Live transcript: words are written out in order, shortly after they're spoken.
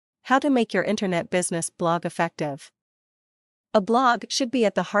How to make your internet business blog effective. A blog should be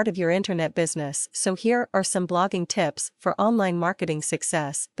at the heart of your internet business, so here are some blogging tips for online marketing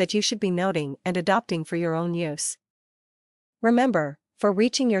success that you should be noting and adopting for your own use. Remember, for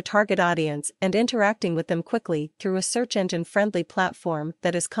reaching your target audience and interacting with them quickly through a search engine-friendly platform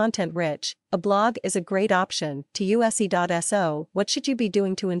that is content-rich, a blog is a great option. To use.so, what should you be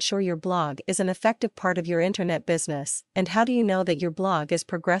doing to ensure your blog is an effective part of your internet business, and how do you know that your blog is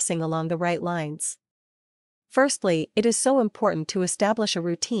progressing along the right lines? Firstly, it is so important to establish a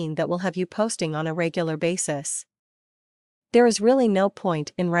routine that will have you posting on a regular basis. There is really no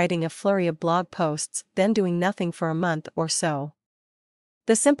point in writing a flurry of blog posts, then doing nothing for a month or so.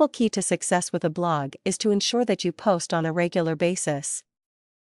 The simple key to success with a blog is to ensure that you post on a regular basis.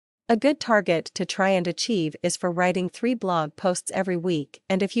 A good target to try and achieve is for writing 3 blog posts every week,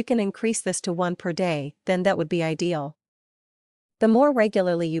 and if you can increase this to 1 per day, then that would be ideal. The more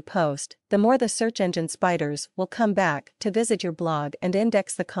regularly you post, the more the search engine spiders will come back to visit your blog and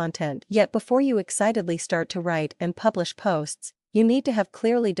index the content. Yet before you excitedly start to write and publish posts, you need to have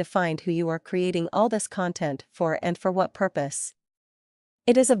clearly defined who you are creating all this content for and for what purpose.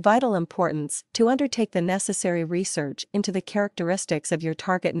 It is of vital importance to undertake the necessary research into the characteristics of your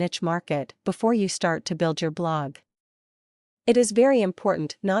target niche market before you start to build your blog. It is very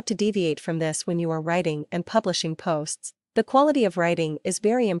important not to deviate from this when you are writing and publishing posts. The quality of writing is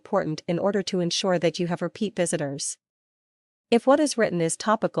very important in order to ensure that you have repeat visitors. If what is written is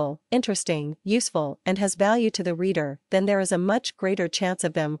topical, interesting, useful, and has value to the reader, then there is a much greater chance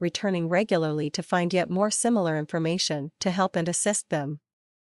of them returning regularly to find yet more similar information to help and assist them.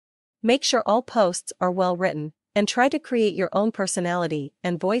 Make sure all posts are well written, and try to create your own personality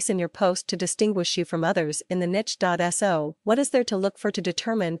and voice in your post to distinguish you from others in the niche.so. What is there to look for to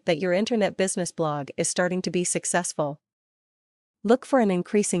determine that your internet business blog is starting to be successful? Look for an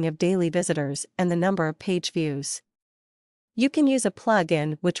increasing of daily visitors and the number of page views. You can use a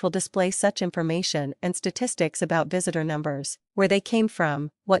plugin which will display such information and statistics about visitor numbers, where they came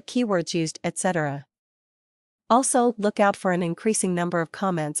from, what keywords used, etc. Also, look out for an increasing number of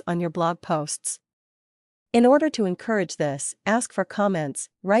comments on your blog posts. In order to encourage this, ask for comments,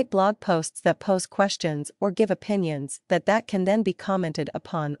 write blog posts that pose questions or give opinions that can then be commented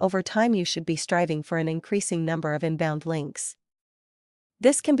upon. Over time you should be striving for an increasing number of inbound links.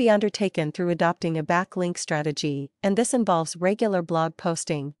 This can be undertaken through adopting a backlink strategy, and this involves regular blog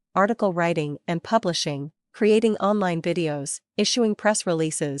posting, article writing and publishing, creating online videos, issuing press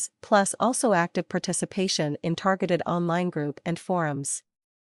releases, plus also active participation in targeted online group and forums.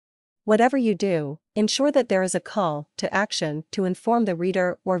 Whatever you do, ensure that there is a call to action to inform the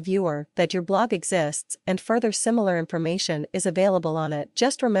reader or viewer that your blog exists and further similar information is available on it.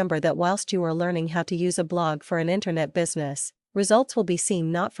 Just remember that whilst you are learning how to use a blog for an internet business, results will be seen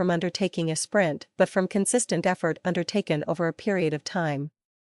not from undertaking a sprint but from consistent effort undertaken over a period of time.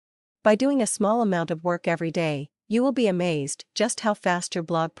 By doing a small amount of work every day, you will be amazed just how fast your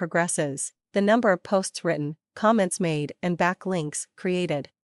blog progresses, the number of posts written, comments made, and backlinks created.